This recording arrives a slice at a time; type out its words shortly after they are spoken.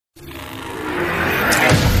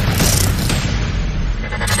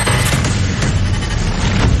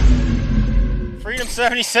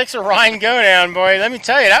76 or Ryan Godown, boy. Let me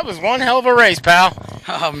tell you, that was one hell of a race, pal.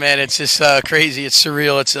 Oh man, it's just crazy. It's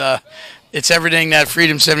surreal. It's everything that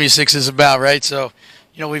Freedom 76 is about, right? So,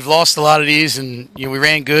 we've lost a lot of these, and we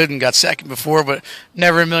ran good and got second before, but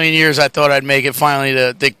never in a million years I thought I'd make it finally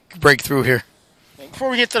to break through here. Before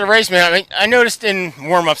we get to the race, man, I noticed in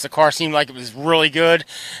warm-ups the car seemed like it was really good,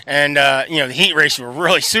 and the heat race were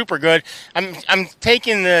really super good. I'm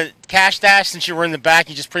taking the cash dash since you were in the back.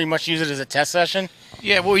 You just pretty much use it as a test session.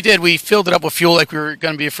 Yeah, what we did, we filled it up with fuel like we were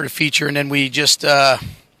going to be for the feature, and then we just tried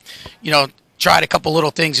a couple little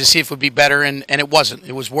things to see if it would be better, and it wasn't.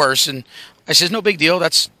 It was worse, and I said, no big deal.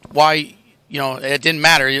 That's why it didn't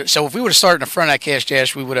matter. So if we would have started in the front of that cash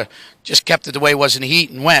dash, we would have just kept it the way it was in the heat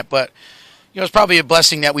and went, but it's probably a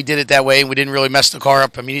blessing that we did it that way and we didn't really mess the car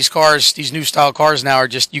up. I mean, these new style cars now are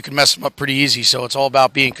just, you can mess them up pretty easy. So it's all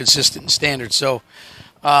about being consistent and standard. So,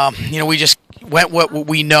 we just went what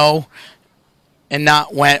we know and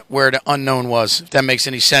not went where the unknown was, if that makes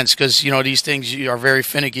any sense. Because, these things are very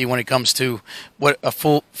finicky when it comes to what a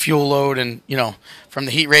full fuel load and, from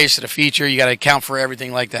the heat race to the feature, you got to account for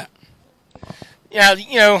everything like that.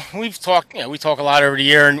 Yeah, we talk a lot over the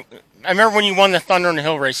year, and I remember when you won the Thunder on the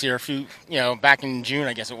Hill race here back in June,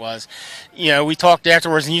 I guess it was. We talked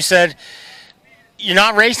afterwards, and you said you're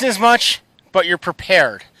not racing as much, but you're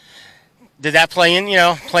prepared. Did that play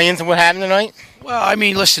into what happened tonight? Well, I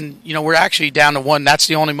mean, listen, we're actually down to one. That's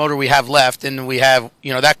the only motor we have left, and we have,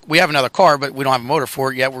 we have another car, but we don't have a motor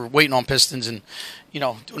for it yet. We're waiting on pistons and,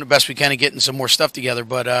 doing the best we can and getting some more stuff together.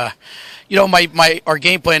 But, our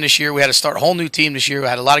game plan this year, we had to start a whole new team this year. We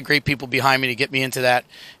had a lot of great people behind me to get me into that.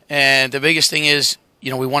 And the biggest thing is,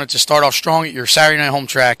 we wanted to start off strong at your Saturday night home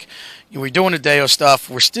track. We're doing the Deo stuff.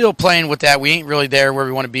 We're still playing with that. We ain't really there where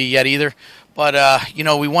we want to be yet either. But,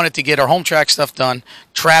 we wanted to get our home track stuff done,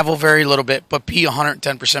 travel very little bit, but be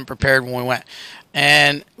 110% prepared when we went.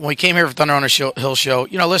 And when we came here for Thunder on the Hill show,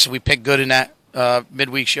 listen, we picked good in that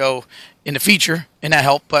midweek show in the feature, and that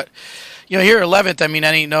helped. But, here at 11th, I mean,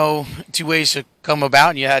 that ain't no two ways to come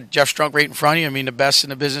about. And you had Jeff Strunk right in front of you. I mean, the best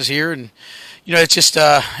in the business here. And, it's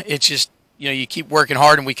just, you keep working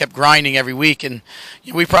hard, and we kept grinding every week. And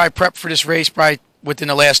we probably prepped for this race within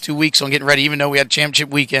the last 2 weeks on getting ready, even though we had championship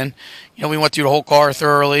weekend. We went through the whole car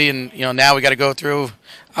thoroughly, and, now we got to go through,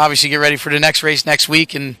 obviously get ready for the next race next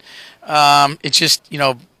week. And it's just,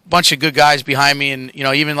 bunch of good guys behind me, and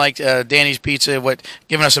even like Danny's Pizza,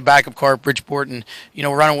 giving us a backup car at Bridgeport, and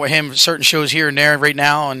we're running with him certain shows here and there right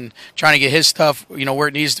now, and trying to get his stuff where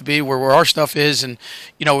it needs to be, where our stuff is, and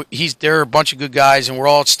there are a bunch of good guys, and we're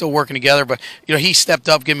all still working together. But he stepped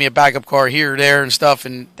up, giving me a backup car here or there and stuff,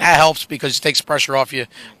 and that helps because it takes pressure off you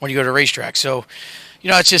when you go to the racetrack. So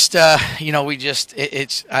it's just I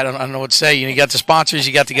don't know what to say. You got the sponsors,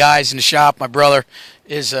 you got the guys in the shop. My brother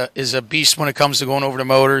is a beast when it comes to going over the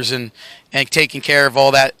motors and taking care of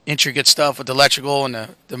all that intricate stuff with the electrical and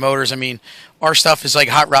the motors. I mean, our stuff is like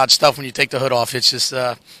hot rod stuff when you take the hood off. It's just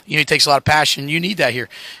it takes a lot of passion. You need that here.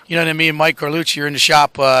 Me and Mike Carlucci are in the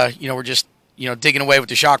shop. We're just digging away with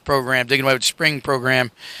the shock program, digging away with the spring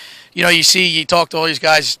program. You talk to all these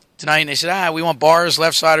guys tonight, and they said, we want bars,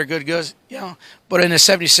 left side are good goods. But in a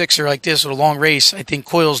 76er like this with a long race, I think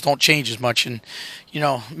coils don't change as much. And,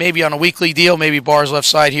 maybe on a weekly deal, maybe bars left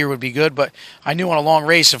side here would be good. But I knew on a long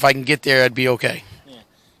race, if I can get there, I'd be okay. Yeah.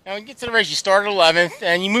 Now, when you get to the race, you started 11th,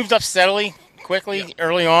 and you moved up steadily, quickly,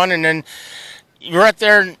 early on, and then you were up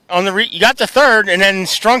there on you got to third, and then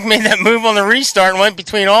Strunk made that move on the restart and went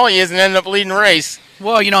between all of you and ended up leading the race.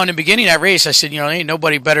 Well, in the beginning of that race, I said, ain't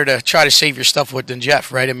nobody better to try to save your stuff with than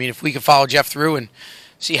Jeff, right? I mean, if we could follow Jeff through and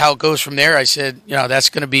see how it goes from there, I said, that's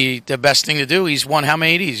going to be the best thing to do. He's won how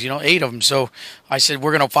many of these? 8 of them. So I said,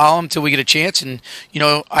 we're going to follow him until we get a chance. And,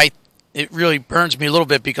 it really burns me a little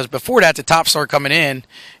bit because before that, the top started coming in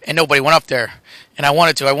and nobody went up there. And I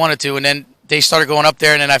wanted to. And then they started going up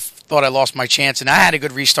there, and then I thought I lost my chance. And I had a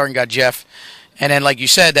good restart and got Jeff. And then, like you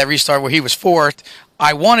said, that restart where he was fourth,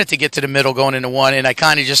 I wanted to get to the middle going into one, and I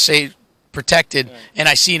kind of just protected, and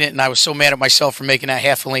I seen it, and I was so mad at myself for making that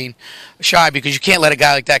half a lane shy, because you can't let a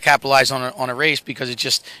guy like that capitalize on a race, because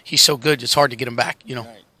he's so good, it's hard to get him back, Right.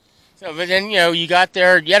 So, but then, you got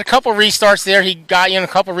there, you had a couple restarts there, he got you in a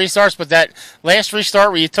couple restarts, but that last restart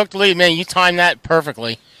where you took the lead, man, you timed that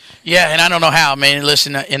perfectly. Yeah, and I don't know how, man.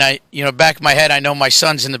 Listen, and I, back in my head, I know my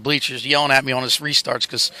son's in the bleachers yelling at me on his restarts,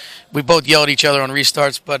 because we both yell at each other on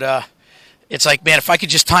restarts, but it's like, man, if I could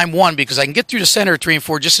just time one, because I can get through the center of 3 and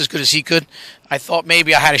 4 just as good as he could. I thought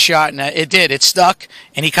maybe I had a shot, and it did. It stuck,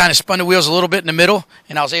 and he kind of spun the wheels a little bit in the middle,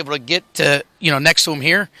 and I was able to get to, next to him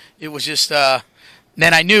here. It was just,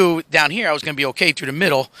 then I knew down here I was going to be okay through the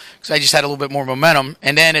middle because I just had a little bit more momentum.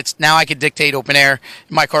 And then it's now I could dictate open air.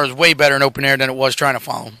 My car is way better in open air than it was trying to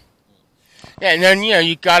follow him. Yeah, and then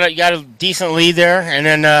you got a decent lead there, and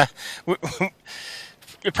then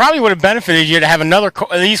it probably would have benefited you to have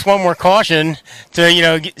at least one more caution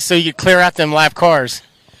to so you could clear out them lap cars.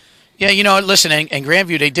 Yeah, listen, and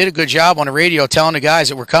Grandview, they did a good job on the radio telling the guys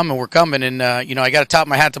that we're coming. And, I got to top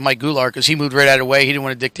my hat to Mike Goulart because he moved right out of the way. He didn't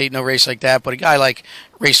want to dictate no race like that. But a guy like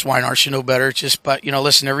Ray Swinehart should know better.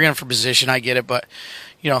 Listen, they're in for position. I get it. But,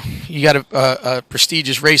 you got a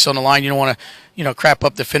prestigious race on the line. You don't want to, crap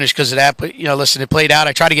up the finish because of that. But, listen, it played out.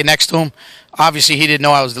 I tried to get next to him. Obviously, he didn't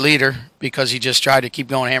know I was the leader because he just tried to keep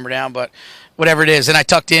going hammer down. But whatever it is. Then I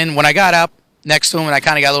tucked in. When I got up next to him and I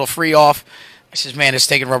kind of got a little free off, I says, man, it's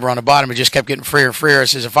taking rubber on the bottom. It just kept getting freer and freer. I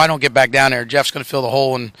says, if I don't get back down there, Jeff's going to fill the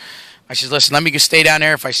hole. And I says, listen, let me just stay down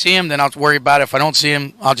there. If I see him, then I'll worry about it. If I don't see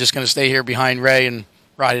him, I'm just going to stay here behind Ray and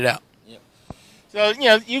ride it out. Yep. So,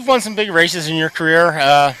 you've won some big races in your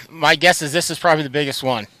career. My guess is this is probably the biggest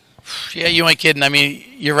one. Yeah, you ain't kidding. I mean,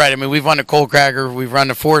 you're right. I mean, we've run the Cold Cracker. We've run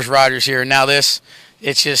the Forest Rogers here. And now this,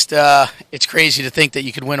 it's just it's crazy to think that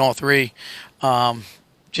you could win all three.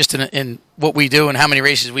 Just in what we do and how many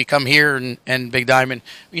races we come here and Big Diamond,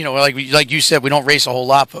 like you said, we don't race a whole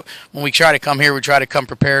lot, but when we try to come here, we try to come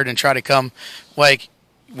prepared and try to come like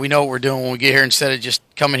we know what we're doing when we get here instead of just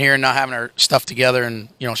coming here and not having our stuff together and,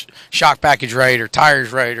 shock package right or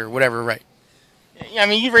tires right or whatever right. Yeah, I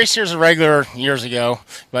mean, you raced here as a regular years ago,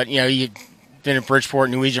 but, you've been in Bridgeport,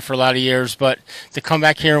 New Egypt for a lot of years, but to come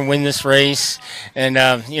back here and win this race and,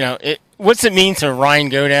 what's it mean to Ryan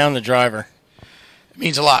Godown, the driver? It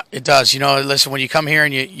means a lot. It does. Listen, when you come here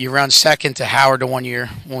and you run second to Howard the one year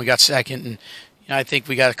when we got second, and I think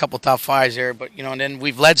we got a couple top fives there, but and then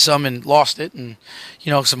we've led some and lost it, and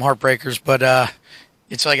some heartbreakers. But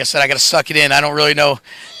it's like I said, I got to suck it in. I don't really know.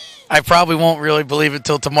 I probably won't really believe it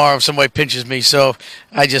till tomorrow if somebody pinches me. So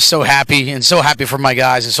I just so happy for my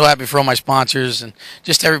guys and so happy for all my sponsors and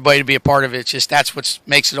just everybody to be a part of it. It's just that's what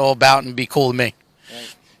makes it all about and be cool to me.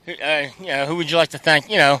 Who would you like to thank,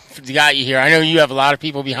 for the got you here? I know you have a lot of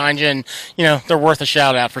people behind you, and, they're worth a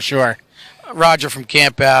shout-out for sure. Roger from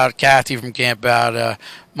Camp Out, Kathy from Camp Out,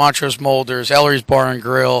 Montrose Molders, Ellery's Bar and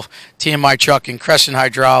Grill, TMI Trucking, Crescent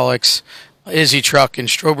Hydraulics, Izzy Trucking,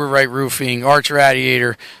 Strober Wright Roofing, Arch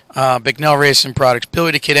Radiator, Bicknell Racing Products,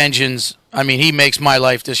 Billy the Kid Engines. I mean, he makes my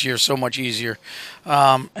life this year so much easier.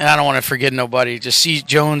 And I don't want to forget nobody. Just C.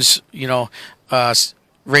 Jones,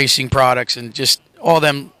 Racing Products, and just all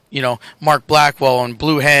them, Mark Blackwell and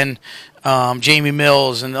Blue Hen, Jamie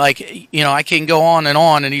Mills, and I can go on,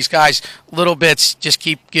 and these guys, little bits just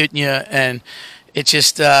keep getting you, and it's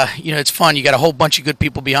just, it's fun. You got a whole bunch of good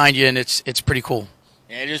people behind you, and it's pretty cool.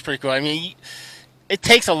 Yeah, it is pretty cool. I mean, it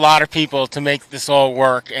takes a lot of people to make this all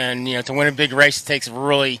work, and to win a big race, it takes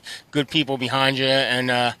really good people behind you.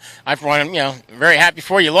 And I, for one, very happy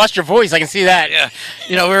for you. You lost your voice, I can see that. Yeah,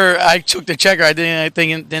 I took the checker. I didn't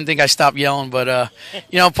think I stopped yelling, but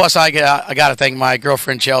plus I got to thank my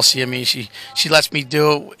girlfriend Chelsea. I mean, she lets me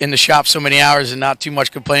do it in the shop so many hours and not too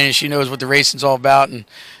much complaining. She knows what the racing's all about, and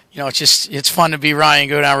it's fun to be Ryan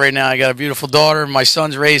Godown right now. I got a beautiful daughter. My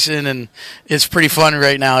son's racing, and it's pretty fun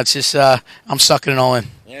right now. It's just I'm sucking it all in.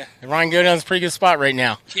 Yeah, Ryan Godown's a pretty good spot right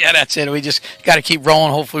now. Yeah, that's it. We just got to keep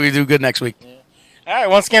rolling. Hopefully we do good next week. Yeah. All right,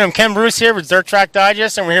 once again, I'm Ken Bruce here with Dirt Track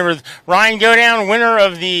Digest, and we're here with Ryan Godown, winner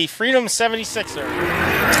of the Freedom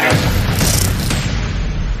 76er.